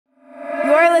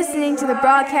listening to the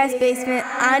Broadcast Basement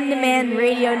On Demand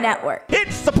Radio Network.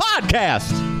 It's the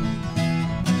podcast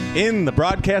in the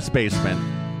Broadcast Basement.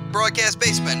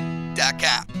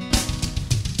 BroadcastBasement.com.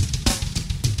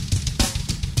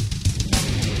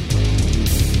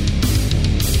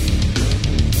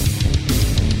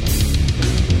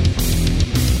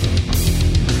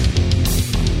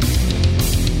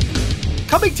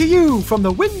 Coming to you from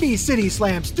the Windy City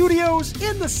Slam Studios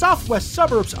in the southwest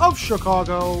suburbs of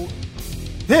Chicago,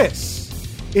 this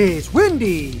is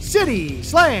Windy City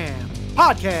Slam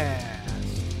Podcast.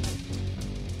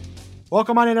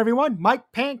 Welcome on in, everyone. Mike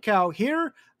Pankow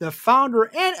here, the founder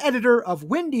and editor of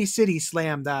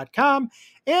WindyCitySlam.com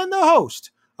and the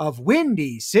host of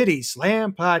Windy City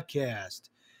Slam Podcast.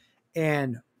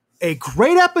 And a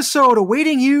great episode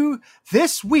awaiting you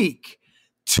this week.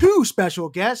 Two special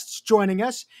guests joining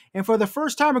us, and for the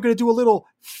first time, we're going to do a little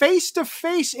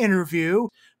face-to-face interview.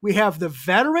 We have the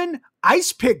veteran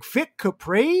Ice Pick Vic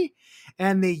Capri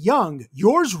and the young,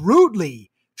 yours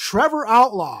rudely, Trevor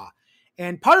Outlaw.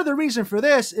 And part of the reason for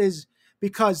this is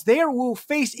because they will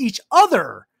face each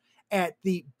other at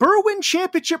the Berwyn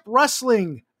Championship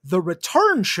Wrestling The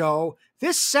Return Show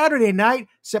this Saturday night,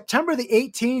 September the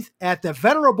 18th, at the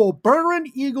venerable Berwyn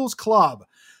Eagles Club.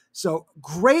 So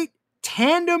great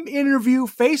tandem interview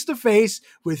face-to-face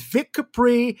with Vic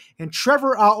Capri and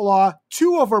Trevor Outlaw,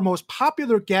 two of our most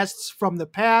popular guests from the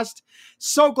past.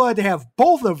 So glad to have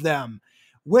both of them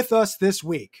with us this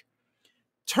week.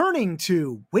 Turning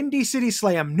to Windy City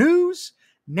Slam news,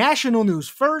 national news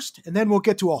first, and then we'll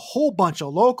get to a whole bunch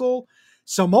of local.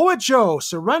 Samoa Joe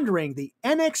surrendering the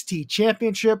NXT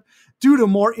Championship due to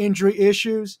more injury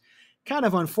issues. Kind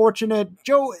of unfortunate.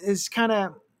 Joe is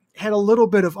had a little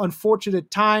bit of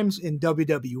unfortunate times in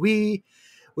WWE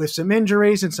with some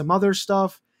injuries and some other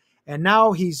stuff. And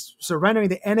now he's surrendering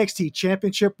the NXT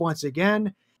Championship once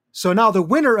again. So now the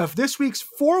winner of this week's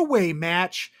four-way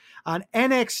match on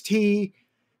NXT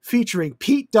featuring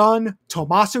Pete Dunne,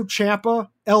 Tommaso Ciampa,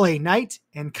 LA Knight,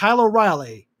 and Kyle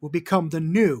O'Reilly will become the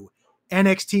new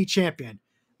NXT champion.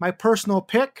 My personal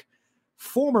pick,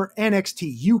 former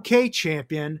NXT UK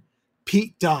champion,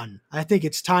 Pete Dunne. I think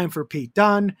it's time for Pete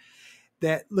Dunne.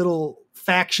 That little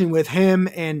faction with him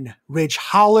and Ridge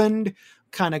Holland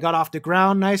kind of got off the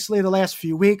ground nicely the last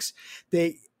few weeks.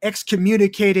 They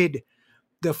excommunicated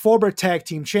the former tag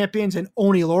team champions and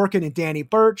Oney Lorcan and Danny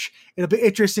Burch. It'll be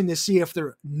interesting to see if there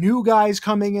are new guys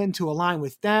coming in to align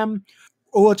with them,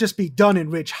 or will it just be Dunne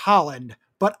and Ridge Holland.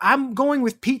 But I'm going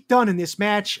with Pete Dunne in this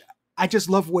match. I just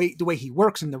love the way he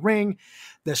works in the ring,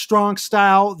 the strong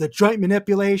style, the joint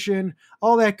manipulation,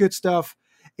 all that good stuff.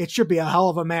 It should be a hell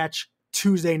of a match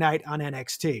Tuesday night on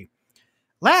NXT.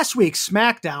 Last week's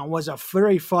SmackDown was a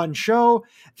very fun show.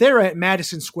 They're at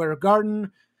Madison Square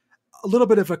Garden. A little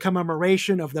bit of a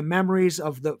commemoration of the memories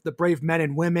of the brave men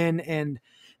and women and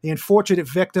the unfortunate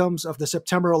victims of the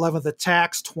September 11th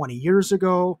attacks 20 years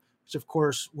ago, which of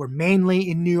course were mainly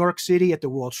in New York City at the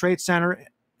World Trade Center,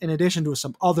 in addition to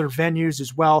some other venues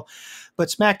as well. But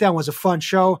SmackDown was a fun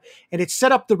show, and it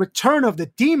set up the return of the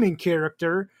Demon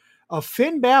character of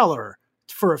Finn Balor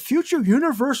for a future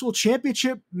Universal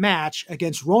Championship match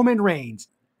against Roman Reigns.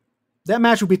 That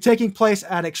match will be taking place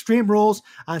at Extreme Rules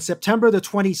on September the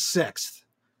 26th.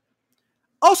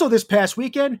 Also this past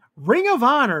weekend, Ring of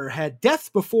Honor had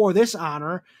Death Before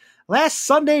Dishonor last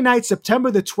Sunday night,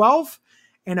 September the 12th.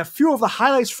 And a few of the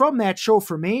highlights from that show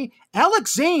for me,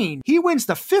 Alex Zane, he wins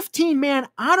the 15-man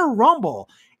Honor Rumble,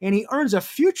 and he earns a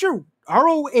future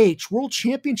ROH World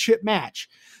Championship match.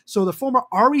 So the former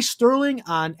Ari Sterling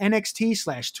on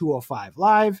NXT/205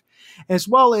 Live, as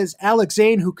well as Alex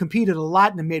Zane, who competed a lot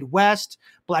in the Midwest,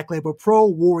 Black Label Pro,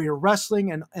 Warrior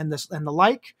Wrestling, and the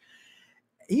like.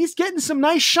 He's getting some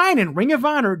nice shine in Ring of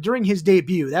Honor during his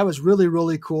debut. That was really,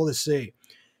 really cool to see.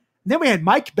 Then we had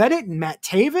Mike Bennett and Matt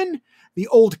Taven, the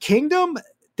Old Kingdom.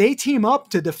 They team up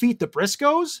to defeat the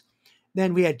Briscoes.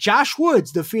 Then we had Josh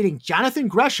Woods defeating Jonathan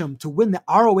Gresham to win the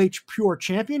ROH Pure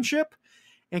Championship.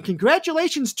 And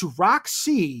congratulations to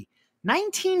Roxy,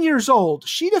 19 years old.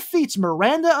 She defeats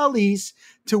Miranda Elise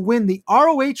to win the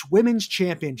ROH Women's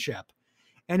Championship.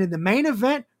 And in the main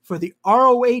event for the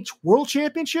ROH World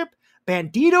Championship,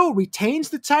 Bandito retains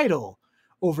the title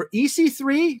over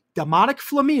EC3, Demonic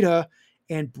Flamita,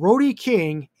 and Brody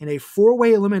King in a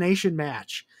four-way elimination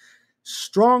match.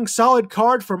 Strong, solid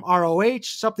card from ROH,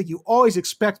 something you always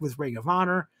expect with Ring of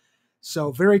Honor.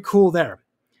 So very cool there.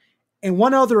 And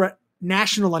one other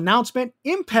national announcement,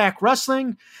 Impact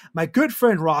Wrestling, my good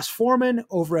friend Ross Foreman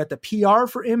over at the PR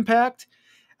for Impact,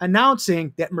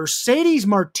 announcing that Mercedes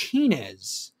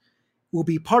Martinez will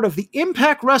be part of the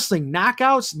Impact Wrestling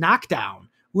Knockouts Knockdown,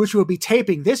 which will be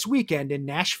taping this weekend in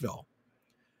Nashville.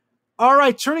 All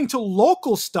right, turning to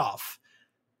local stuff.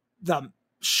 The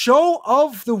show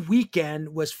of the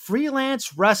weekend was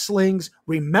Freelance Wrestling's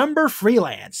Remember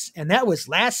Freelance, and that was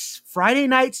last Friday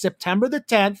night, September the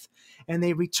 10th, and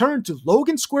they returned to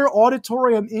Logan Square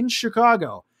Auditorium in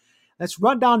Chicago. Let's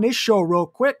run down this show real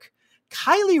quick.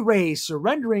 Kylie Rae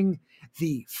surrendering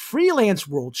the Freelance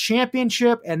World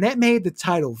Championship, and that made the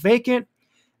title vacant.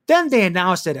 Then they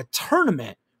announced that a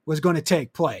tournament was going to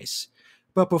take place.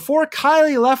 But before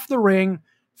Kylie left the ring,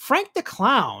 Frank the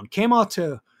Clown came out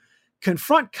to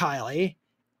confront Kylie,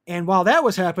 and while that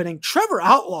was happening, Trevor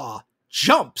Outlaw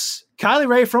jumps Kylie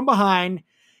Rae from behind,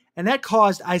 and that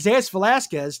caused Isaias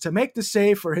Velasquez to make the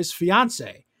save for his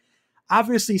fiancée.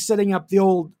 Obviously setting up the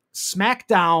old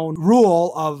SmackDown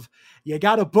rule of you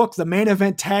got to book the main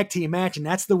event tag team match, and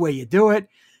that's the way you do it.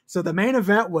 So the main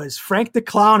event was Frank the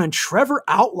Clown and Trevor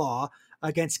Outlaw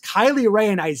against Kylie Rae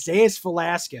and Isaias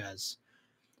Velasquez.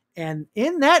 And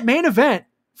in that main event,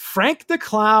 Frank the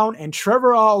Clown and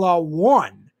Trevor Outlaw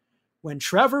won when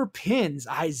Trevor pins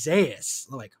Isaias.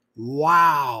 Like,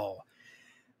 wow.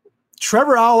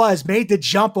 Trevor Outlaw has made the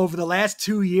jump over the last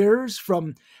 2 years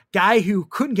from guy who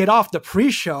couldn't get off the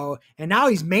pre-show, and now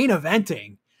he's main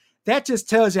eventing. That just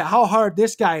tells you how hard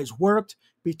this guy has worked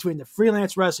between the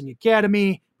Freelance Wrestling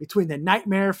Academy, between the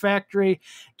Nightmare Factory,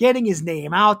 getting his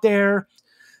name out there.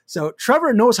 So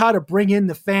Trevor knows how to bring in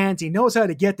the fans. He knows how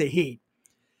to get the heat.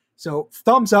 So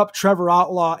thumbs up Trevor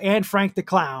Outlaw and Frank the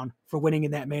Clown for winning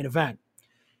in that main event.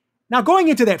 Now going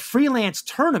into that Freelance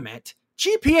tournament,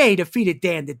 GPA defeated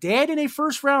Dan the Dad in a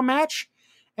first-round match.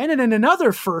 And in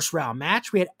another first-round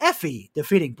match, we had Effie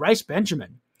defeating Bryce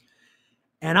Benjamin.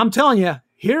 And I'm telling you,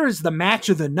 here's the match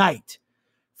of the night.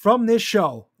 From this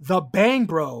show, the Bang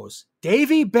Bros,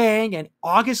 Davey Bang and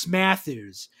August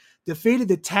Matthews, defeated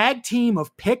the tag team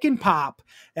of Pick and Pop.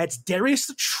 That's Darius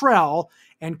Luttrell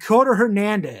and Coda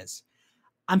Hernandez.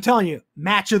 I'm telling you,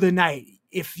 match of the night.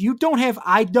 If you don't have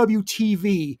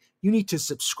IWTV, you need to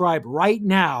subscribe right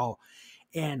now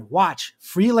and watch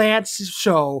Freelance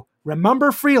show,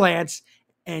 Remember Freelance,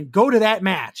 and go to that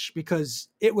match because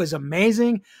it was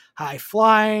amazing. High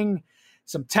flying,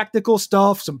 some technical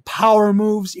stuff, some power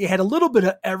moves. It had a little bit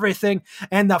of everything,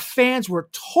 and the fans were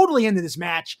totally into this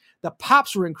match. The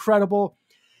pops were incredible.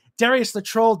 Darius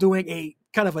Luttrell doing a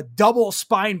kind of a double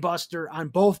spine buster on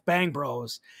both Bang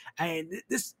Bros. And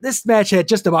this match had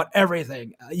just about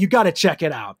everything. You got to check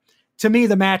it out. To me,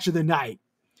 the match of the night.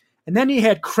 And then he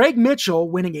had Craig Mitchell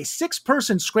winning a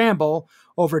 6-person scramble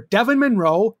over Devin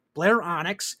Monroe, Blair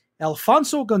Onyx,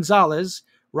 Alfonso Gonzalez,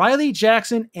 Riley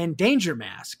Jackson, and Danger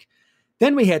Mask.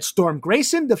 Then we had Storm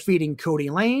Grayson defeating Cody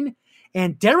Lane,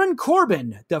 and Darren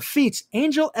Corbin defeats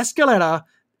Angel Escalera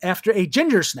after a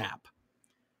ginger snap.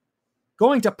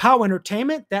 Going to POW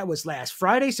Entertainment, that was last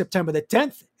Friday, September the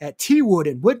 10th, at T-Wood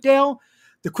in Wooddale.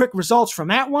 The quick results from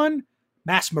that one: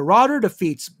 Mass Marauder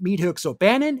defeats Meat Hooks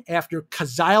O'Bannon after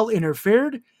Kazile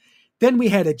interfered. Then we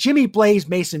had a Jimmy Blaze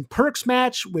Mason Perks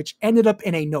match, which ended up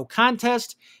in a no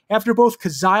contest after both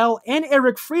Kazile and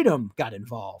Eric Freedom got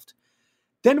involved.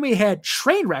 Then we had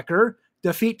Trainwrecker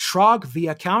defeat Trog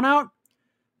via countout.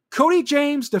 Cody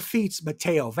James defeats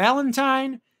Mateo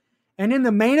Valentine. And in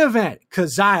the main event,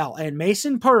 Kazile and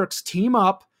Mason Perks team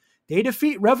up. They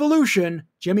defeat Revolution,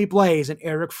 Jimmy Blaze, and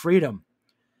Eric Freedom.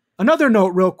 Another note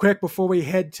real quick before we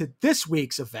head to this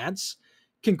week's events.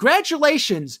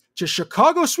 Congratulations to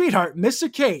Chicago sweetheart Missa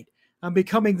Kate on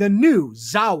becoming the new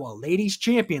Zawa Ladies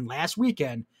Champion last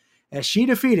weekend as she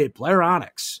defeated Blair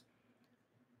Onyx.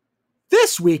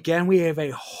 This weekend, we have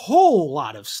a whole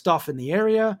lot of stuff in the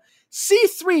area.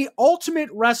 C3 Ultimate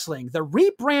Wrestling, the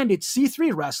rebranded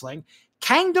C3 Wrestling,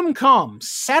 Kingdom Come,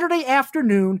 Saturday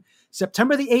afternoon,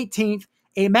 September the 18th,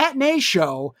 a matinee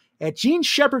show at Gene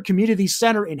Shepherd Community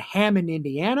Center in Hammond,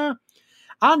 Indiana.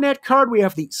 On that card, we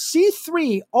have the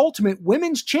C3 Ultimate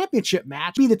Women's Championship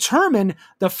match to determine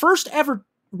the first ever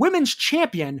women's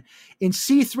champion in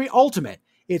C3 Ultimate.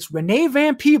 It's Renee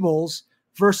Van Peebles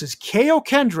versus KO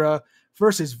Kendra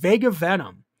versus Vega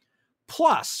Venom.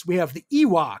 Plus, we have the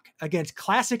Ewok against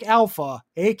Classic Alpha,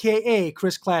 a.k.a.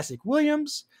 Chris Classic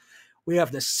Williams. We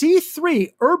have the C3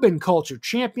 Urban Culture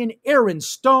Champion, Aaron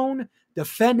Stone,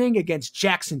 defending against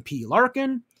Jackson P.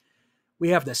 Larkin. We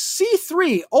have the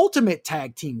C3 Ultimate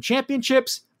Tag Team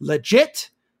Championships, Legit,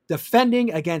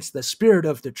 defending against the Spirit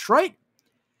of Detroit.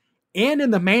 And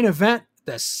in the main event,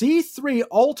 the C3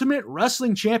 Ultimate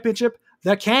Wrestling Championship,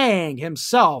 the Kang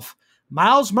himself,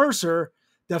 Miles Mercer,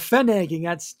 defending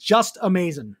against Just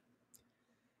Amazing.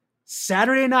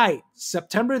 Saturday night,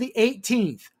 September the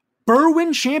 18th,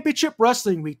 Berwyn Championship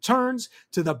Wrestling returns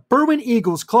to the Berwyn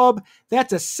Eagles Club.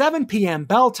 That's a 7 p.m.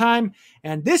 bell time.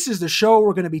 And this is the show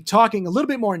we're going to be talking a little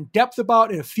bit more in depth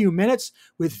about in a few minutes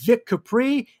with Vic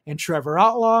Capri and Trevor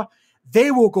Outlaw.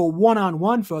 They will go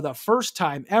one-on-one for the first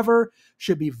time ever.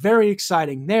 Should be very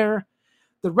exciting there.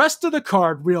 The rest of the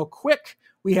card, real quick,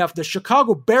 we have the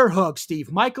Chicago Bear Hug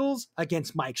Steve Michaels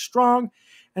against Mike Strong.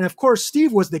 And of course,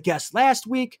 Steve was the guest last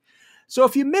week. So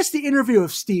if you missed the interview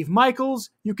of Steve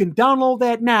Michaels, you can download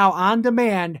that now on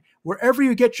demand wherever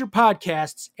you get your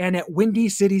podcasts and at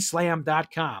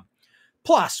WindyCitySlam.com.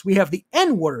 Plus, we have the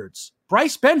N-Words,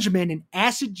 Bryce Benjamin and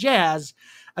Acid Jazz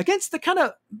against the kind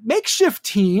of makeshift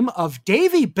team of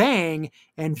Davey Bang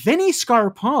and Vinny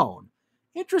Scarpone.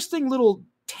 Interesting little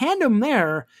tandem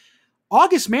there.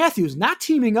 August Matthews not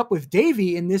teaming up with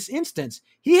Davey in this instance.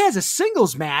 He has a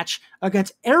singles match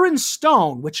against Aaron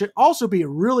Stone, which should also be a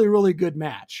really, really good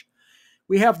match.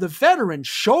 We have the veteran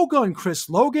Shogun Chris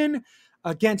Logan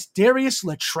against Darius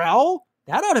Luttrell.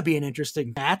 That ought to be an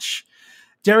interesting match.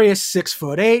 Darius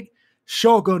 6'8",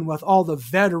 Shogun with all the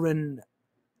veteran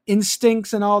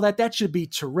instincts and all that. That should be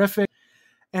terrific.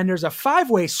 And there's a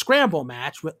 5-way scramble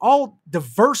match with all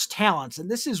diverse talents,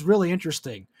 and this is really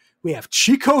interesting. We have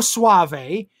Chico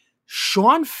Suave,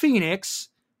 Sean Phoenix,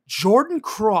 Jordan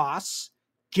Cross,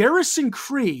 Garrison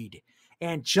Creed,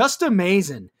 and just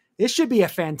amazing. This should be a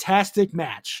fantastic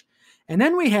match. And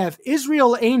then we have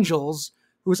Israel Angels,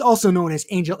 who is also known as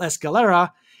Angel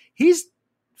Escalera. He's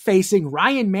facing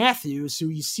Ryan Matthews, who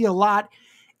you see a lot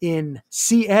in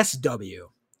CSW.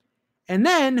 And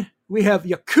then we have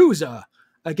Yakuza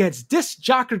against Disc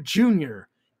Jocker Jr.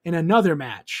 in another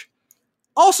match.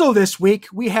 Also this week,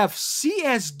 we have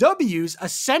CSW's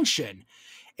Ascension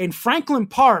in Franklin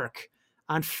Park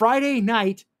on Friday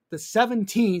night, the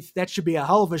 17th. That should be a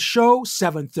hell of a show,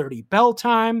 7:30 bell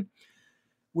time.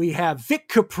 We have Vic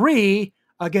Capri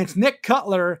against Nick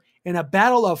Cutler in a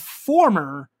battle of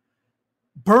former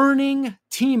Burning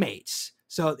teammates.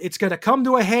 So it's going to come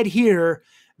to a head here.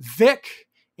 Vic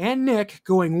and Nick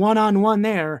going one-on-one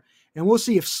there, and we'll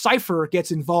see if Cypher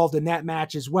gets involved in that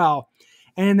match as well.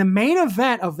 And in the main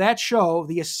event of that show,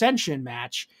 the Ascension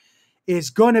match, is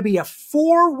going to be a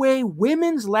 4-way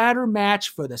women's ladder match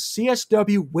for the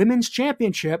CSW Women's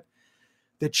Championship.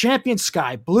 The champion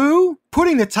Sky Blue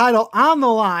putting the title on the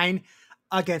line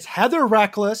against Heather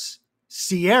Reckless,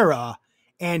 Sierra,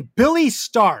 and Billy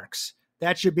Starks.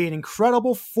 That should be an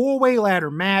incredible 4-way ladder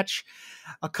match.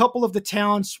 A couple of the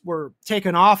talents were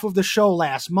taken off of the show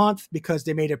last month because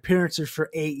they made appearances for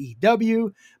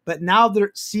AEW, but now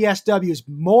their CSW is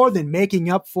more than making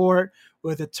up for it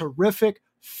with a terrific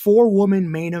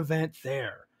 4-woman main event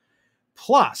there.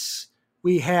 Plus,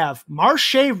 we have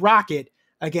Marche Rocket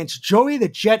against Joey the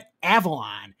Jet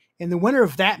Avalon, and the winner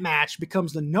of that match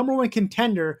becomes the #1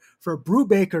 contender for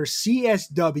Brubaker's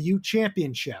CSW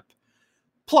Championship.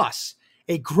 Plus,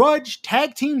 a grudge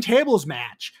tag team tables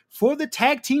match for the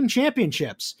tag team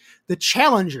championships. The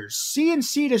challengers,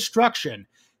 CNC Destruction,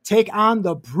 take on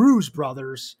the Bruise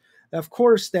Brothers. Of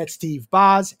course, that's Steve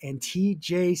Boz and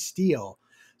TJ Steele.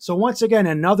 So once again,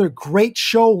 another great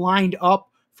show lined up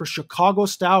for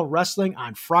Chicago-style wrestling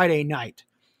on Friday night.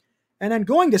 And then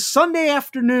going to Sunday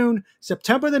afternoon,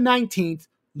 September the 19th,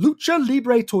 Lucha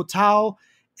Libre Total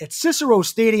at Cicero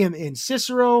Stadium in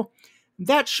Cicero.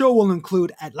 That show will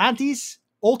include Atlantis,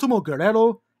 Ultimo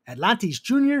Guerrero, Atlantis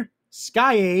Jr.,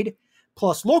 Skyade,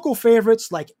 plus local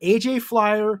favorites like AJ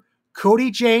Flyer,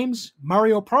 Cody James,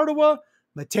 Mario Padua,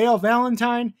 Mateo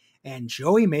Valentine, and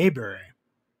Joey Mayberry.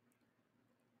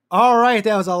 All right,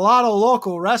 that was a lot of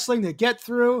local wrestling to get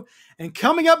through. And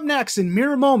coming up next in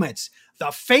mere moments,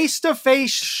 the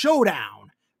face-to-face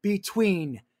showdown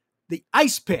between the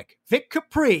Ice Pick, Vic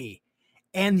Capri,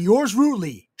 and yours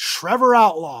rudely, Trevor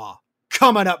Outlaw.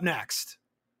 Coming up next.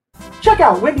 Check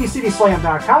out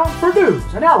WindyCitySlam.com for news,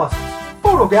 analysis,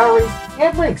 photo galleries,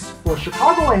 and links for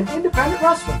Chicago and independent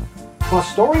wrestling,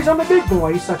 plus stories on the big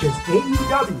boys such as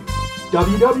AEW,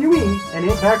 WWE, and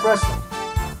Impact Wrestling.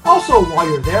 Also, while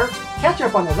you're there, catch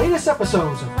up on the latest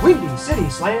episodes of Windy City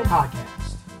Slam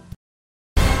Podcast.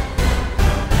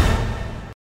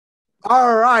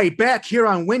 All right, back here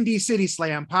on Windy City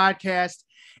Slam Podcast.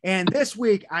 And this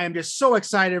week, I am just so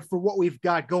excited for what we've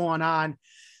got going on.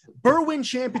 Berwyn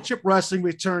Championship Wrestling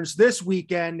returns this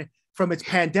weekend from its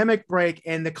pandemic break,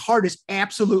 and the card is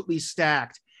absolutely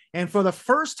stacked. And for the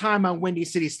first time on Windy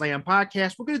City Slam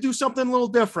Podcast, we're going to do something a little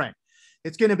different.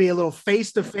 It's going to be a little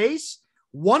face-to-face.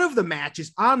 One of the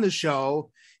matches on the show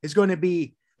is going to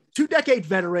be 2-decade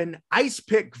veteran Ice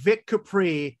Pick Vic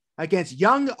Capri against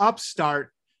young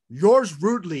upstart, yours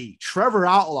rudely, Trevor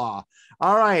Outlaw.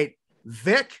 All right,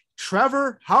 Vic,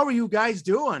 Trevor, how are you guys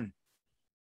doing?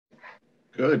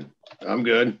 Good. I'm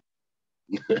good.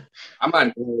 I'm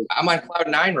on cloud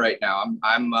nine right now.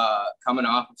 I'm coming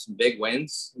off of some big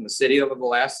wins in the city over the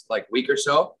last week or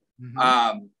so.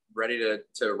 Mm-hmm. Ready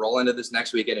to roll into this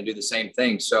next weekend and do the same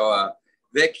thing. So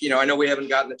Vic, I know we haven't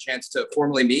gotten the chance to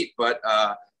formally meet, but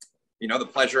the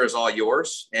pleasure is all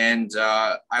yours. And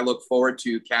I look forward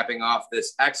to capping off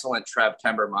this excellent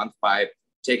Trev-tember month by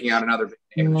taking out another big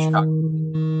name in Chicago.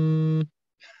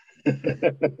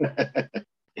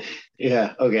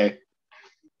 Yeah. Okay.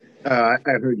 I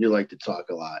heard you like to talk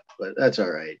a lot, but that's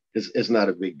all right. It's not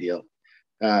a big deal.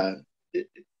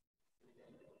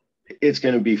 It's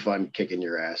going to be fun kicking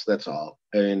your ass. That's all.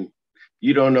 And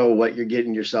you don't know what you're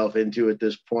getting yourself into at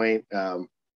this point.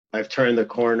 I've turned the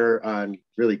corner on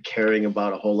really caring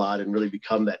about a whole lot and really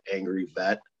become that angry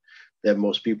vet that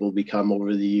most people become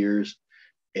over the years.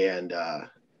 And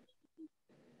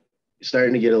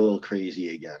starting to get a little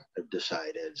crazy again, I've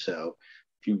decided. So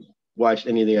if you watched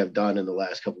anything I've done in the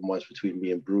last couple of months between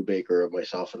me and Brubaker or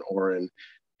myself and Oren,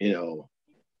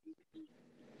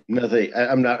 nothing.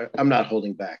 I'm not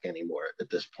holding back anymore at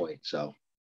this point. So,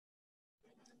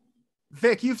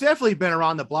 Vic, you've definitely been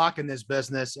around the block in this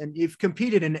business, and you've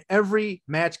competed in every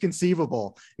match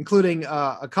conceivable, including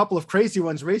a couple of crazy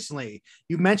ones recently.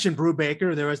 You mentioned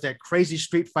Brubaker. There was that crazy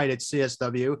street fight at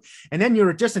CSW, and then you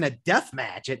were just in a death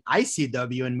match at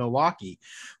ICW in Milwaukee.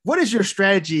 What is your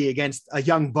strategy against a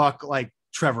young buck like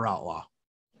Trevor Outlaw?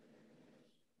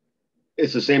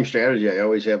 It's the same strategy I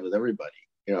always have with everybody.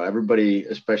 Everybody,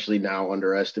 especially now,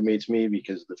 underestimates me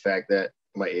because of the fact that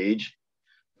my age,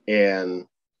 and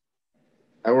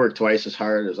I work twice as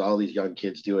hard as all these young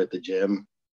kids do at the gym,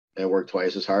 and work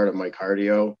twice as hard on my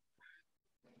cardio.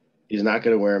 He's not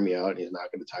going to wear me out, and he's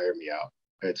not going to tire me out.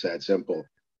 It's that simple.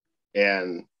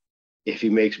 And if he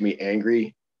makes me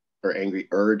angry or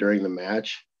angrier during the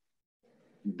match,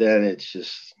 then it's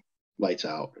just lights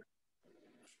out.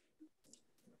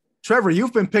 Trevor,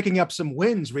 you've been picking up some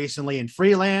wins recently in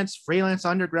Freelance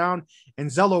Underground, and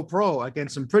Zello Pro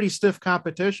against some pretty stiff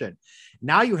competition.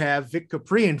 Now you have Vic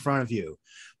Capri in front of you.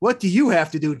 What do you have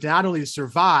to do to not only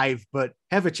survive, but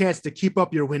have a chance to keep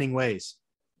up your winning ways?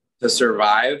 To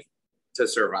survive.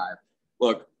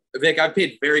 Look, Vic, I've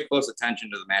paid very close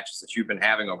attention to the matches that you've been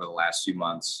having over the last few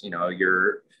months.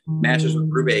 Your matches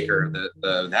with Brubaker,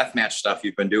 the death match stuff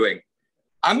you've been doing.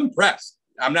 I'm impressed.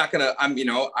 I'm not going to,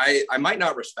 I might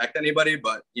not respect anybody,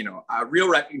 but, real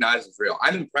recognizes real.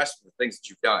 I'm impressed with the things that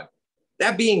you've done.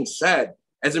 That being said,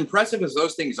 as impressive as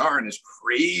those things are and as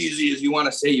crazy as you want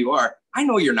to say you are, I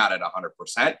know you're not at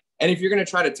 100%. And if you're going to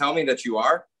try to tell me that you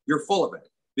are, you're full of it.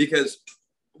 Because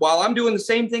while I'm doing the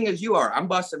same thing as you are, I'm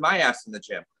busting my ass in the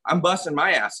gym. I'm busting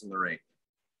my ass in the ring.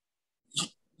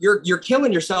 You're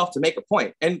killing yourself to make a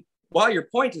point. And while your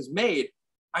point is made,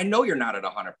 I know you're not at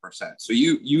 100%. So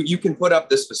you can put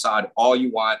up this facade all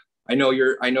you want. I know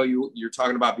you're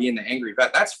talking about being the angry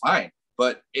vet. That's fine.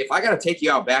 But if I got to take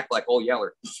you out back like old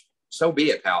Yeller, so be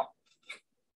it, pal.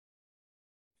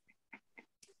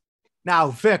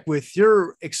 Now, Vic, with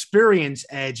your experience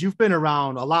edge, you've been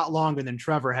around a lot longer than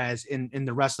Trevor has in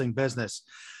the wrestling business.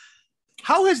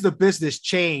 How has the business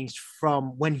changed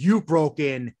from when you broke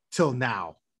in till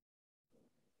now?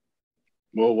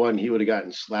 Well, one, he would have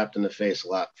gotten slapped in the face a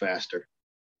lot faster.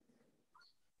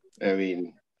 I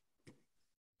mean,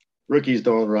 rookies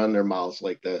don't run their mouths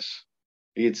like this.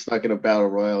 He get stuck in a battle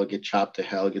royal, get chopped to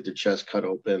hell, get their chest cut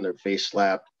open, their face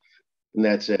slapped, and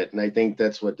that's it. And I think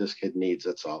that's what this kid needs.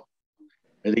 That's all.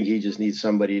 I think he just needs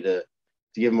somebody to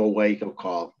give him a wake-up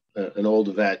call, an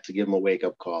old vet to give him a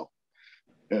wake-up call.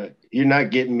 You're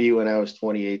not getting me when I was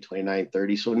 28, 29,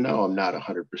 30. So, no, I'm not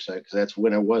 100% because that's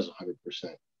when I was 100%.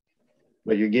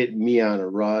 But you're getting me on a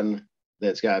run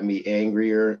that's got me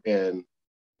angrier and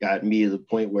got me to the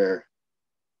point where,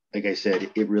 like I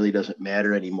said, it really doesn't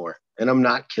matter anymore. And I'm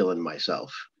not killing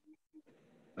myself.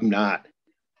 I'm not.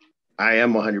 I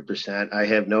am 100%. I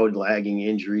have no lagging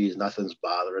injuries. Nothing's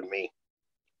bothering me.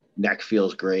 Neck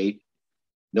feels great.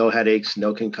 No headaches,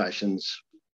 no concussions.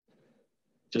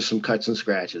 Just some cuts and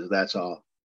scratches. That's all.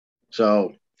 So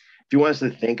if he wants to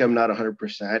think I'm not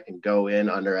 100% and go in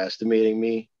underestimating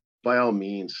me, by all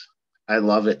means, I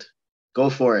love it. Go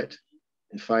for it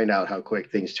and find out how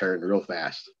quick things turn real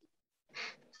fast.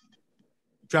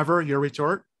 Trevor, your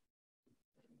retort?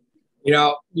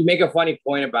 You make a funny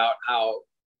point about how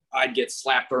I'd get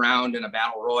slapped around in a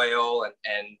battle royal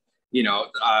and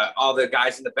all the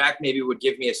guys in the back maybe would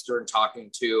give me a stern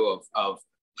talking to of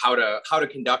how to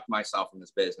conduct myself in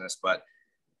this business. But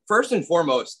first and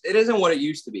foremost, it isn't what it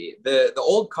used to be. The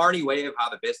old carny way of how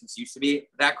the business used to be,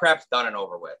 that crap's done and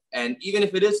over with. And even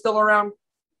if it is still around,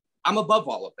 I'm above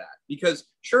all of that because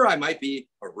sure, I might be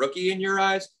a rookie in your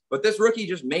eyes, but this rookie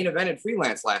just main evented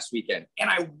freelance last weekend and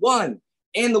I won.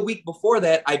 And the week before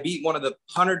that, I beat one of the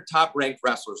 100 top ranked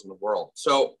wrestlers in the world.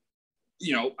 So,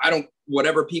 I don't,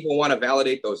 whatever people want to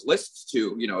validate those lists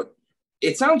to,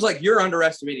 it sounds like you're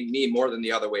underestimating me more than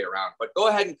the other way around, but go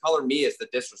ahead and color me as the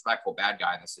disrespectful bad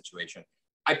guy in this situation.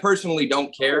 I personally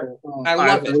don't care. I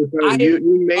love it.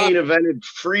 You main evented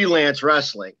freelance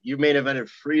wrestling. You main evented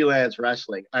freelance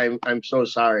wrestling. I'm so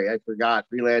sorry. I forgot.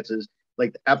 Freelance is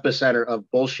like the epicenter of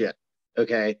bullshit.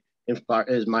 Okay.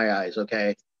 Is my eyes.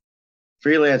 Okay.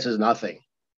 Freelance is nothing.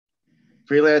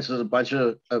 Freelance is a bunch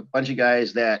of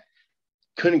guys that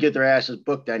couldn't get their asses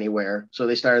booked anywhere. So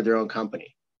they started their own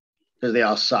company because they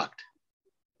all sucked.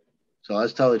 So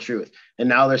let's tell the truth. And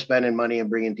now they're spending money and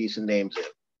bringing decent names in.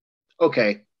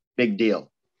 Okay, big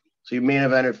deal. So you main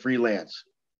evented freelance.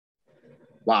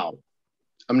 Wow.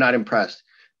 I'm not impressed.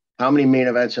 How many main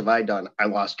events have I done? I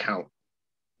lost count.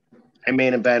 I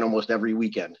main event almost every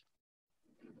weekend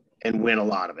and win a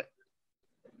lot of it.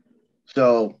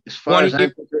 So as far as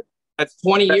that's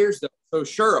 20 years though. So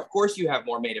sure, of course you have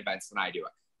more main events than I do.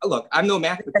 Look, I'm no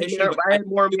mathematician. I had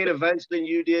more main events than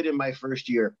you did in my first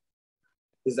year.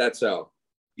 Is that so?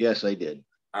 Yes, I did.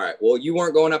 All right. Well, you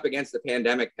weren't going up against the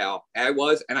pandemic, pal. I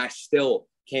was, and I still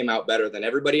came out better than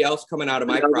everybody else coming out of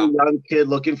my problem. Young kid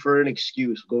looking for an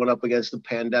excuse going up against the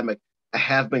pandemic. I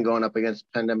have been going up against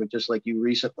the pandemic just like you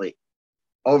recently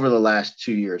over the last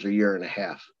 2 years or year and a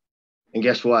half. And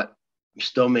guess what? I'm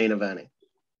still main eventing.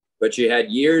 But you had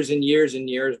years and years and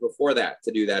years before that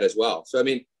to do that as well. So, I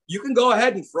mean, you can go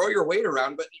ahead and throw your weight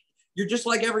around, but you're just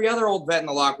like every other old vet in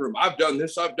the locker room. I've done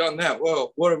this. I've done that.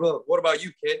 Whoa, what about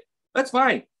you, kid? That's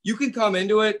fine. You can come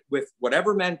into it with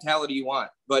whatever mentality you want,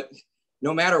 but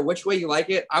no matter which way you like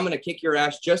it, I'm going to kick your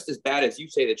ass just as bad as you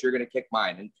say that you're going to kick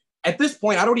mine. And at this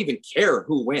point, I don't even care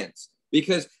who wins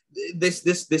because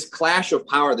this clash of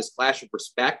power, this clash of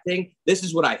respect thing, this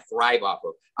is what I thrive off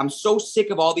of. I'm so sick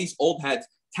of all these old heads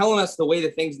telling us the way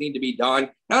that things need to be done.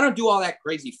 Now, I don't do all that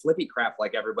crazy flippy crap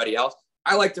like everybody else.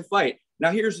 I like to fight.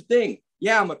 Now, here's the thing.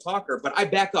 Yeah, I'm a talker, but I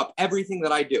back up everything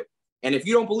that I do. And if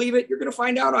you don't believe it, you're going to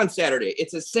find out on Saturday.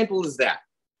 It's as simple as that.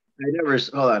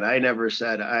 I never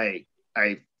said I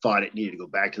thought it needed to go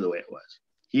back to the way it was.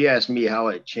 He asked me how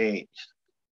it changed.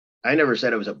 I never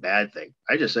said it was a bad thing.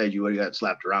 I just said you would have got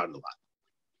slapped around a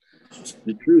lot.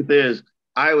 The truth is,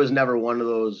 I was never one of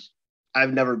those.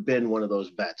 I've never been one of those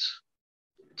vets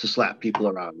to slap people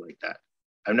around like that.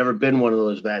 I've never been one of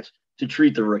those vets to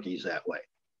treat the rookies that way.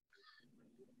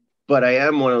 But I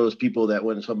am one of those people that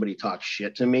when somebody talks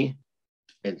shit to me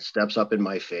and steps up in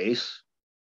my face,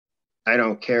 I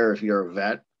don't care if you're a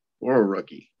vet or a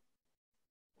rookie.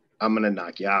 I'm going to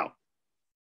knock you out.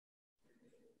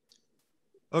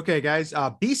 Okay, guys.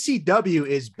 BCW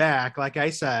is back, like I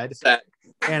said.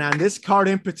 And on this card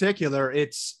in particular,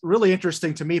 it's really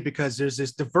interesting to me because there's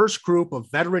this diverse group of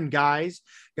veteran guys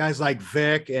like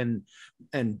Vic and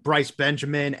Bryce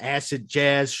Benjamin, Acid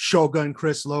Jazz, Shogun,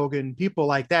 Chris Logan, people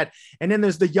like that. And then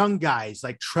there's the young guys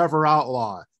like Trevor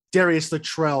Outlaw, Darius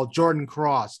Luttrell, Jordan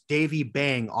Cross, Davey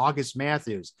Bang, August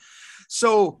Matthews.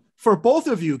 So for both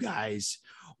of you guys,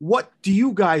 what do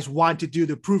you guys want to do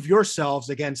to prove yourselves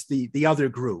against the other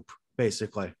group,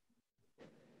 basically?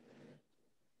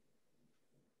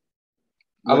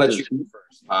 I'll let you go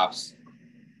first, Pops.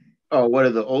 Oh, what do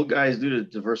the old guys do to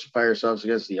diversify ourselves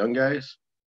against the young guys?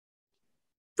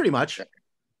 Pretty much.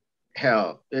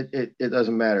 Hell, it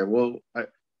doesn't matter. Well,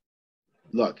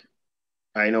 look,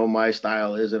 I know my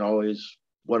style isn't always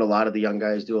what a lot of the young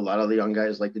guys do. A lot of the young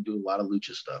guys like to do a lot of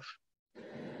lucha stuff.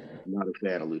 I'm not a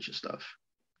fan of lucha stuff.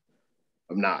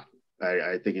 I'm not.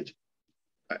 I think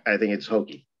it's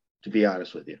hokey, to be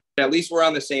honest with you. At least we're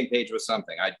on the same page with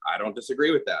something. I don't disagree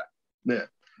with that. Yeah,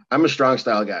 I'm a strong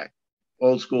style guy,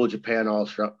 old school Japan, all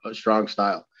strong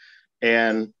style.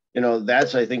 And,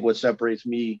 that's, I think, what separates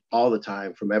me all the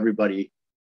time from everybody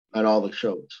on all the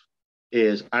shows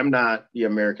is I'm not the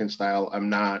American style. I'm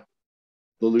not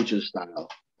the lucha style.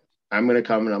 I'm going to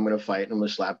come and I'm going to fight and I'm going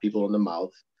to slap people in the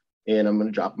mouth and I'm going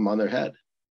to drop them on their head.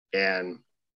 And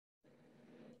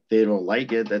they don't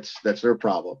like it. That's their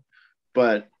problem.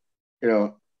 But,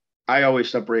 I always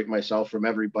separate myself from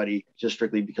everybody just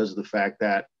strictly because of the fact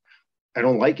that I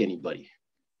don't like anybody.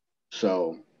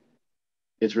 So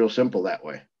it's real simple that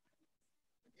way.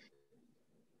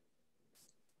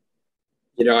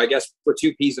 I guess we're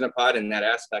two peas in a pod in that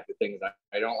aspect of things.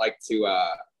 I don't like to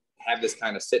have this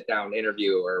kind of sit down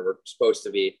interview where we're supposed to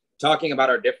be talking about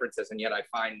our differences. And yet I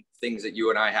find things that you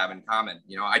and I have in common.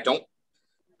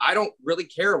 I don't really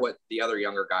care what the other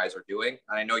younger guys are doing.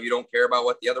 And I know you don't care about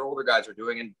what the other older guys are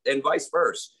doing and vice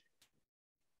versa.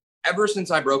 ever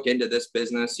since I broke into this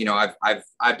business, you know,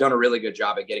 I've done a really good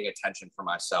job at getting attention for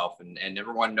myself, and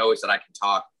everyone knows that I can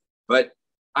talk, but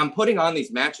I'm putting on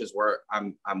these matches where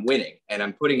I'm winning, and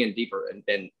I'm putting in deeper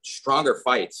and stronger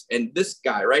fights. And this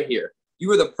guy right here, you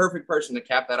were the perfect person to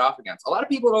cap that off against. A lot of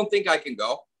people don't think I can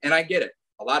go, and I get it.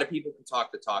 A lot of people can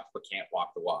talk the talk, but can't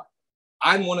walk the walk.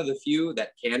 I'm one of the few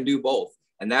that can do both,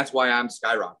 and that's why I'm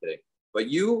skyrocketing. But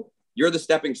you're the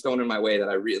stepping stone in my way that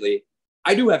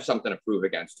I do have something to prove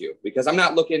against you, because I'm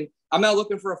not looking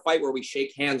for a fight where we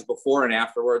shake hands before and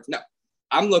afterwards. No,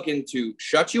 I'm looking to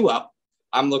shut you up.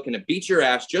 I'm looking to beat your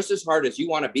ass just as hard as you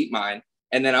want to beat mine.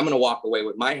 And then I'm going to walk away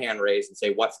with my hand raised and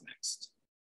say, what's next?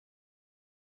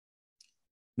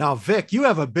 Now, Vic, you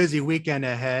have a busy weekend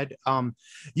ahead.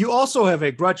 You also have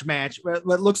a grudge match. It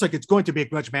looks like it's going to be a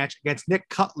grudge match against Nick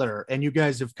Cutler, and you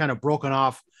guys have kind of broken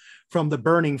off from the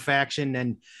Burning faction,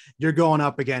 and you're going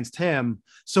up against him.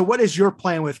 So what is your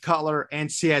plan with Cutler and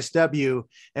CSW,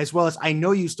 as well as I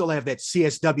know you still have that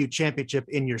CSW championship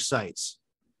in your sights?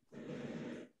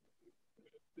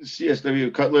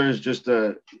 CSW Cutler is just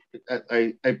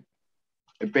I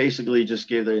basically just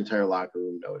gave the entire locker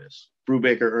room notice.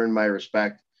 Brubaker earned my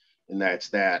respect, and that's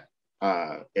that.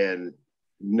 And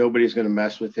nobody's going to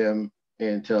mess with him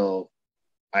until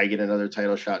I get another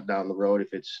title shot down the road,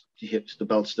 if the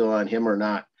belt's still on him or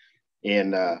not.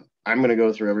 And I'm going to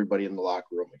go through everybody in the locker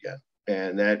room again.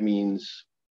 And that means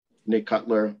Nick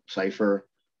Cutler, Cypher,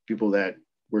 people that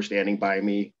were standing by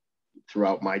me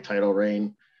throughout my title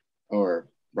reign or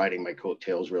riding my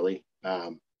coattails, really.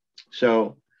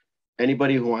 So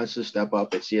anybody who wants to step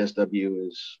up at CSW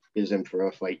is in for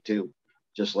a fight too,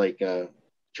 just like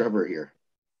Trevor here.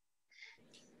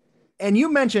 And you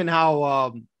mentioned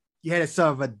how you had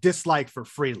sort of a dislike for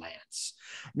Freelance.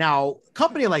 Now, a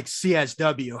company like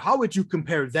CSW, how would you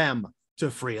compare them to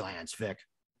Freelance, Vic?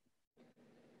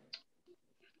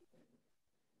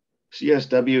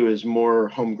 CSW is more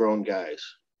homegrown guys.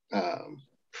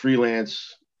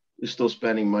 Freelance is still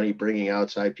spending money bringing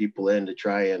outside people in to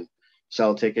try and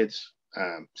sell tickets.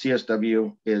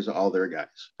 CSW is all their guys,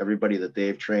 everybody that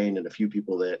they've trained, and a few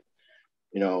people that,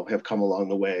 you know, have come along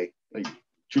the way. Like,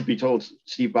 truth be told,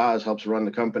 Steve Boz helps run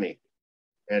the company.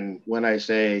 And when I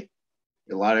say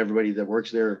a lot of everybody that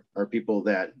works there are people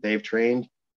that they've trained,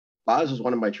 Boz is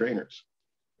one of my trainers.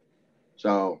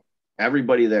 So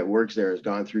everybody that works there has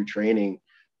gone through training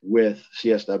with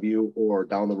CSW or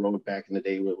down the road back in the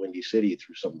day with Windy City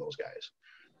through some of those guys.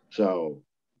 So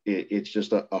it's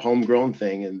just a homegrown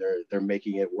thing, and they're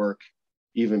making it work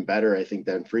even better, I think,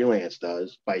 than Freelance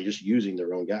does by just using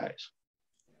their own guys.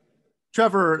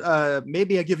 Trevor,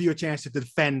 maybe I give you a chance to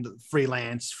defend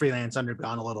Freelance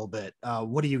Underground a little bit.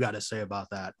 What do you got to say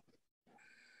about that?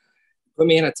 Put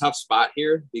me in a tough spot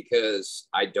here, because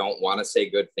I don't want to say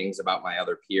good things about my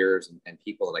other peers and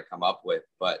people that I come up with.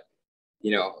 But,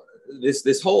 you know,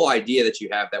 this whole idea that you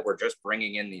have that we're just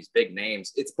bringing in these big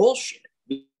names, it's bullshit.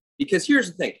 Because here's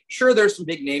the thing. Sure, there's some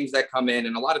big names that come in,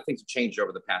 and a lot of things have changed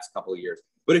over the past couple of years.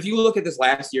 But if you look at this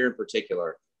last year in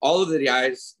particular, all of the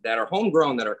guys that are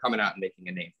homegrown that are coming out and making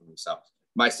a name for themselves,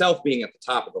 myself being at the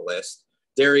top of the list,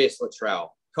 Darius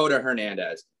Luttrell, Coda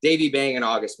Hernandez, Davey Bang and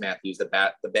August Matthews,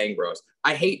 the Bang Bros.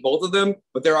 I hate both of them,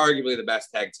 but they're arguably the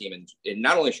best tag team in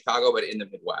not only Chicago, but in the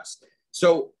Midwest.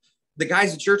 So the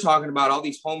guys that you're talking about, all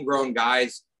these homegrown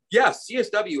guys, yes,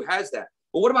 CSW has that.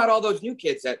 But what about all those new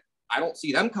kids that I don't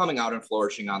see them coming out and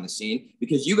flourishing on the scene,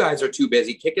 because you guys are too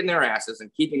busy kicking their asses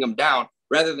and keeping them down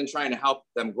rather than trying to help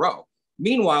them grow?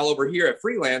 Meanwhile, over here at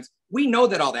Freelance, we know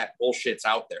that all that bullshit's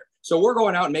out there. So we're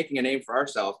going out and making a name for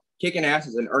ourselves, kicking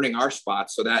asses and earning our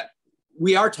spots so that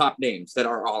we are top names that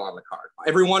are all on the card.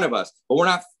 Every one of us, but we're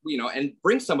not, you know, and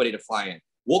bring somebody to fly in.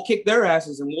 We'll kick their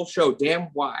asses and we'll show damn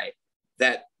why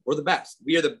that we're the best.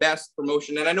 We are the best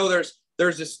promotion. And I know there's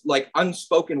this like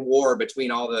unspoken war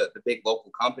between all the big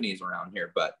local companies around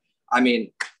here. But I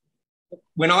mean,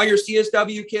 when all your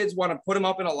CSW kids want to put them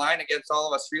up in a line against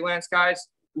all of us Freelance guys,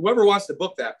 whoever wants to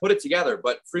book that, put it together,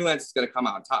 but Freelance is going to come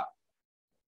out on top.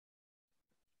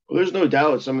 Well, there's no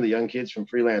doubt some of the young kids from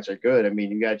Freelance are good. I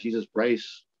mean, you got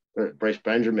Bryce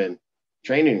Benjamin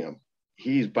training them.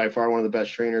 He's by far one of the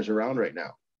best trainers around right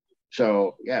now.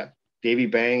 So yeah, Davey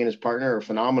Bang and his partner are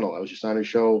phenomenal. I was just on a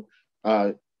show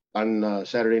on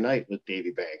Saturday night with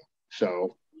Davey Bang.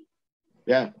 So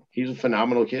yeah, he's a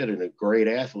phenomenal kid and a great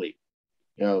athlete.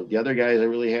 You know, the other guys I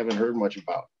really haven't heard much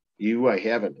about. I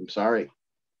haven't. I'm sorry.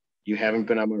 You haven't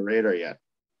been on my radar yet.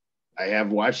 I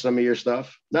have watched some of your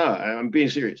stuff. No, I'm being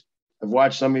serious. I've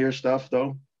watched some of your stuff,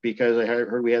 though, because I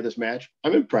heard we had this match.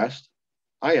 I'm impressed.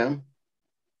 I am.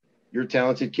 You're a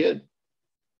talented kid.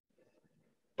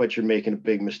 But you're making a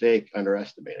big mistake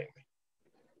underestimating me.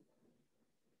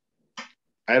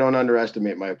 I don't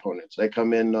underestimate my opponents. I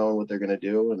come in knowing what they're going to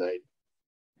do, and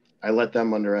I let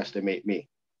them underestimate me.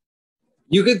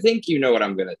 You could think you know what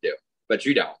I'm going to do, but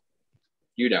you don't.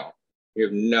 You don't. You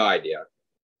have no idea.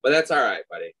 But that's all right,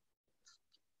 buddy.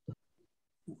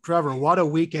 Trevor, what a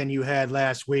weekend you had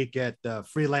last week at the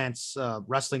freelance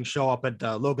wrestling show up at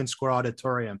Logan Square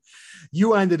Auditorium.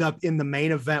 You ended up in the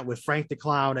main event with Frank the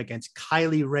Clown against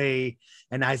Kylie Rae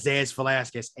and Isaiah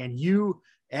Velasquez, and you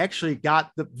actually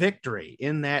got the victory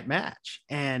in that match.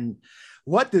 And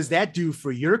what does that do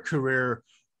for your career,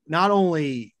 not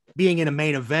only being in a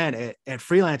main event at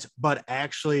freelance, but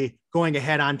actually going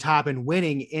ahead on top and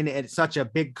winning at such a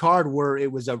big card where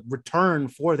it was a return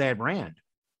for that brand?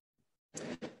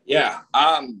 Yeah.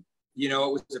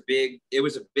 It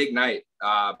was a big night.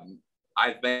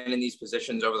 I've been in these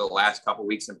positions over the last couple of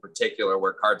weeks in particular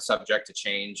where card subject to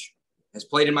change has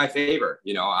played in my favor.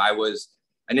 I was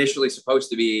initially supposed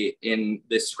to be in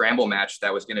this scramble match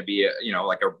that was going to be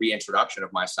like a reintroduction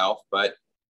of myself. But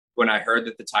when I heard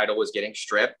that the title was getting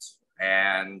stripped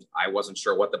and I wasn't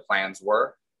sure what the plans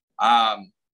were,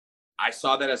 I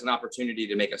saw that as an opportunity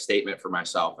to make a statement for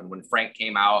myself. And when Frank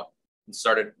came out and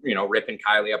started, ripping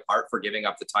Kylie apart for giving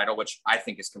up the title, which I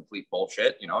think is complete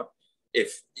bullshit.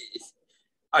 If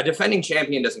a defending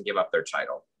champion doesn't give up their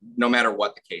title, no matter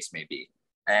what the case may be.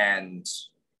 And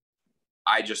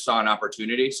I just saw an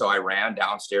opportunity. So I ran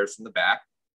downstairs from the back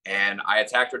and I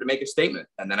attacked her to make a statement.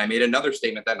 And then I made another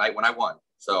statement that night when I won.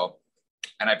 So,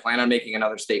 and I plan on making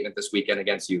another statement this weekend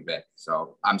against you, Vic.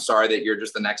 So I'm sorry that you're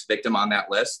just the next victim on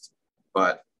that list,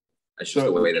 but that's just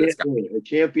the way that it's got. A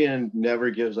champion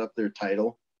never gives up their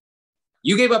title.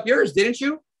 You gave up yours, didn't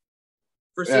you?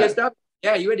 For CSW?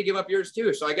 Yeah, you had to give up yours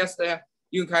too. So I guess that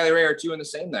you and Kylie Rae are two in the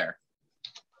same there.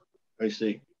 I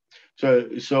see.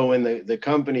 So when the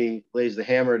company lays the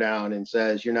hammer down and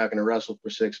says, you're not going to wrestle for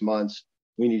 6 months,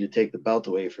 we need to take the belt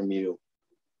away from you,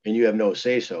 and you have no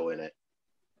say-so in it,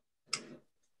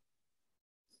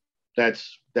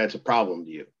 that's a problem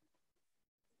to you.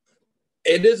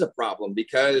 It is a problem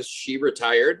because she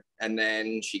retired and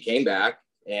then she came back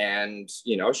and,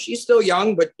 she's still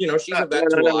young, but, she's a vet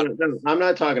to a lot. I'm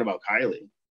not talking about Kylie.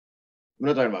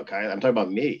 I'm talking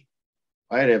about me.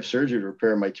 I had to have surgery to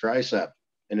repair my tricep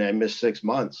and I missed 6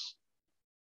 months.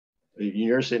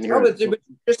 You're sitting here.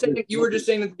 You were just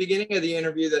saying at the beginning of the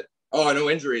interview that, no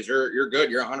injuries. You're good.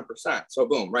 You're 100%. So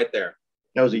boom, right there.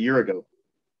 That was a year ago.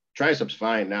 Triceps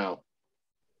fine now.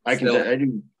 I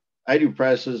do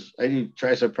presses. I do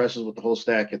tricep presses with the whole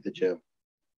stack at the gym.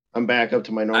 I'm back up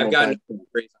to my normal. I've got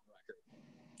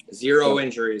zero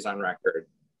injuries on record.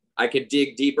 I could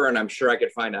dig deeper, and I'm sure I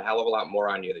could find a hell of a lot more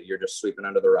on you that you're just sweeping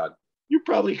under the rug. You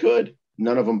probably could.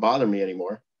 None of them bother me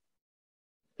anymore.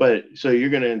 But so you're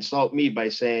going to insult me by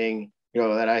saying,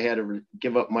 that I had to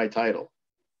give up my title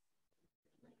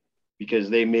because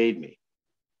they made me.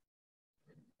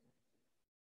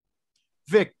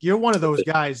 Vic, you're one of those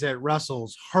guys that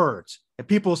wrestles hurt. And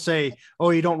people say,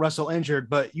 oh, you don't wrestle injured,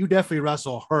 but you definitely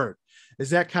wrestle hurt.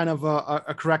 Is that kind of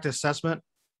a correct assessment?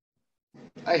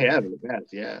 I have in the past,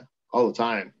 yeah, all the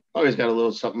time. Always got a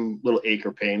little ache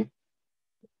or pain.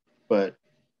 But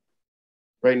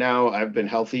right now I've been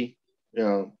healthy,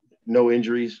 no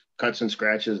injuries, cuts and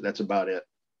scratches. That's about it.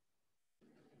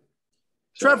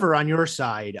 Trevor, on your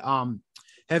side,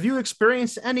 have you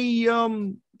experienced any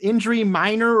injury,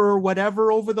 minor or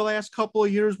whatever, over the last couple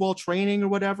of years while training or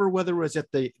whatever, whether it was at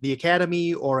the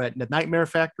academy or at the Nightmare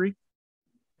Factory?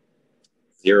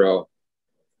 Zero.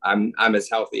 I'm as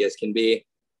healthy as can be.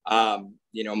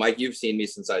 Mike, you've seen me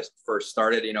since I first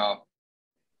started.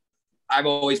 I've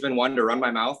always been one to run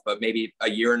my mouth, but maybe a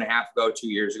year and a half ago, 2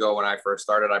 years ago, when I first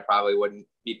started, I probably wouldn't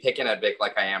be picking at Vic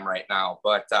like I am right now.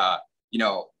 But,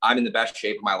 I'm in the best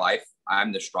shape of my life.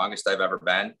 I'm the strongest I've ever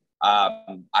been.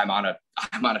 I'm on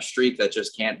a streak that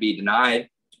just can't be denied.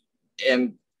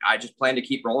 And I just plan to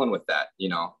keep rolling with that.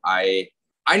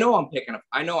 I know I'm picking up.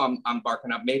 I know I'm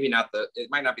barking up. Maybe not it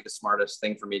might not be the smartest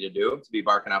thing for me to do, to be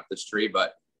barking up this tree,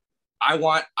 but I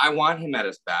want him at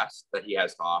his best that he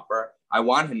has to offer. I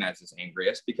want him at his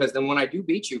angriest, because then when I do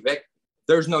beat you, Vic,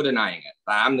 there's no denying it.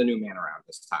 I'm the new man around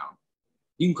this town.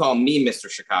 You can call me Mr.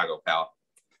 Chicago, pal.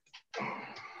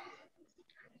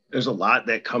 There's a lot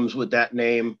that comes with that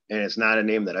name, and it's not a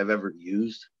name that I've ever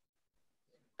used.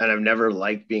 And I've never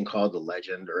liked being called the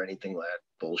legend or anything like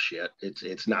that bullshit.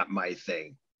 It's not my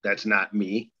thing. That's not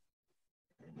me.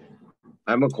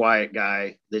 I'm a quiet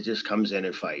guy that just comes in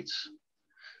and fights.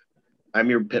 I'm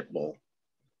your pit bull.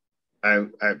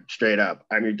 I'm straight up.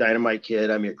 I'm your Dynamite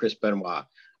Kid. I'm your Chris Benoit.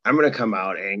 I'm going to come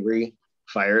out angry,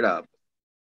 fired up,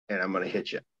 and I'm going to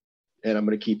hit you. And I'm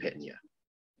going to keep hitting you.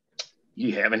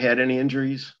 You haven't had any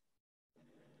injuries?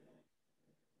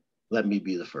 let me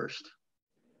be the first.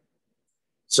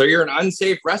 So you're an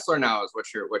unsafe wrestler now, is what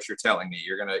you're telling me.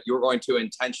 You're going to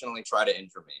intentionally try to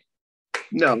injure me.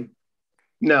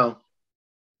 No.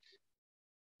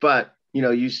 But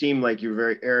you seem like you're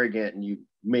very arrogant, and you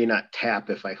may not tap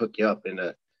if I hook you up in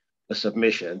a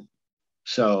submission.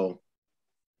 So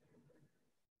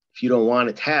if you don't want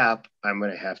to tap, I'm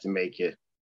going to have to make you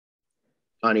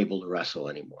unable to wrestle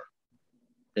anymore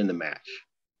in the match.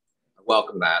 I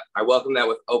welcome that. I welcome that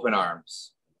with open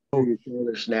arms. Oh, your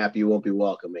shoulder snap, you won't be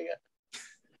welcoming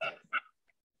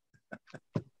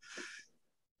it.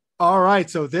 All right.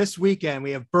 So this weekend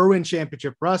we have Berwyn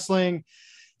Championship Wrestling,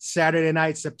 Saturday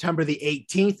night, September the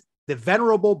 18th. The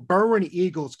venerable Berwyn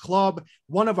Eagles Club,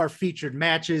 one of our featured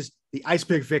matches, the Ice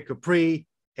Pick Vic Capri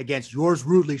against yours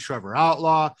rudely, Trevor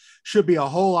Outlaw. Should be a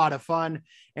whole lot of fun.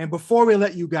 And before we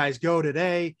let you guys go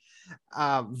today,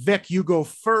 Vic, you go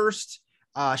first.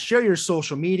 Share your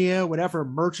social media, whatever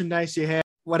merchandise you have,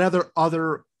 what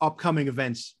other upcoming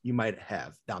events you might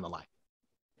have down the line.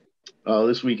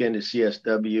 This weekend is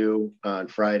CSW on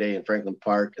Friday in Franklin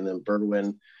Park, and then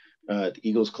Berwyn at the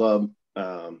Eagles Club.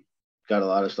 Got a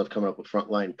lot of stuff coming up with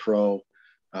Frontline Pro,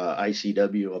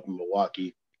 ICW up in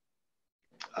Milwaukee.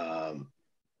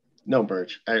 No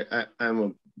merch. I'm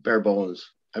a bare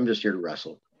bones. I'm just here to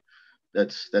wrestle.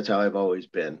 That's how I've always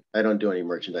been. I don't do any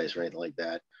merchandise or anything like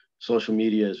that. Social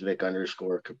media is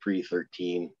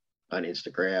Vic_Capri13 on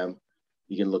Instagram.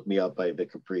 You can look me up by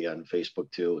Vic Capri on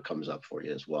Facebook too. It comes up for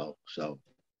you as well. So,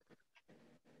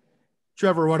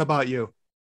 Trevor, what about you?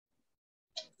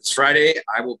 This Friday,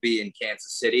 I will be in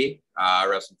Kansas City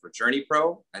wrestling for Journey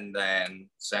Pro. And then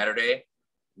Saturday,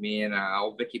 me and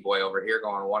old Vicky boy over here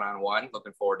going one-on-one.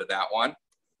 Looking forward to that one.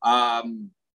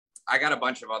 I got a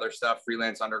bunch of other stuff.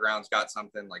 Freelance Underground's got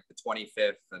something like the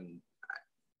 25th. And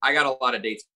I got a lot of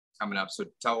dates coming up. So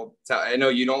tell I know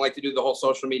you don't like to do the whole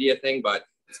social media thing, but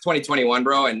it's 2021,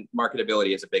 bro. And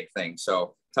marketability is a big thing.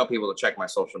 So tell people to check my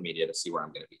social media to see where I'm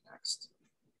going to be next.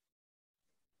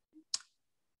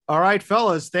 All right,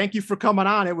 fellas, thank you for coming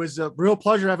on. It was a real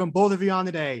pleasure having both of you on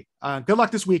today. Good luck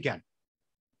this weekend.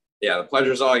 Yeah, the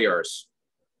pleasure's all yours.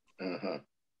 Uh-huh.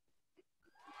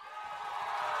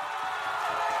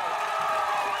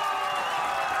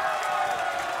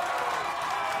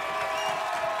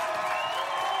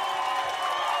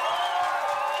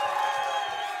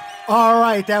 All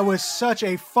right, that was such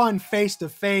a fun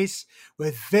face-to-face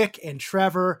with Vic and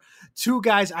Trevor, two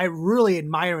guys I really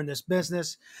admire in this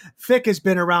business. Vic has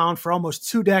been around for almost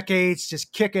 2 decades,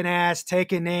 just kicking ass,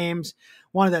 taking names,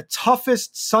 one of the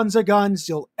toughest sons of guns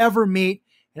you'll ever meet,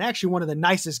 and actually one of the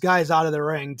nicest guys out of the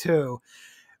ring, too.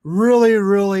 Really,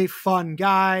 really fun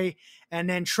guy. And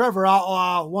then Trevor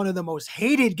Outlaw, one of the most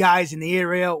hated guys in the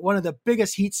area, one of the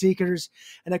biggest heat seekers,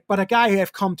 but a guy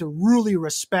I've come to really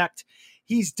respect.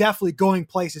 He's definitely going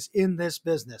places in this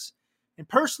business. And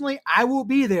personally, I will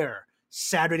be there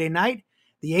Saturday night,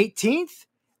 the 18th,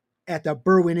 at the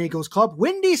Berwyn Eagles Club.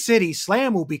 Windy City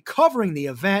Slam will be covering the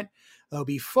event. There'll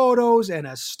be photos and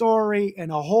a story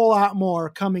and a whole lot more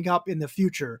coming up in the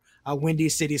future at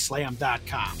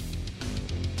WindyCitySlam.com.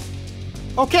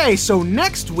 Okay, so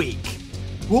next week,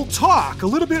 we'll talk a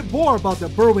little bit more about the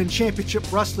Berwyn Championship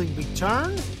Wrestling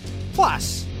return.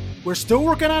 Plus, we're still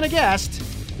working on a guest.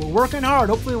 We're working hard.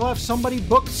 Hopefully we'll have somebody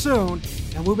booked soon,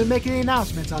 and we'll be making the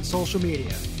announcements on social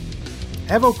media.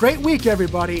 Have a great week,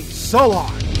 everybody. So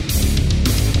long.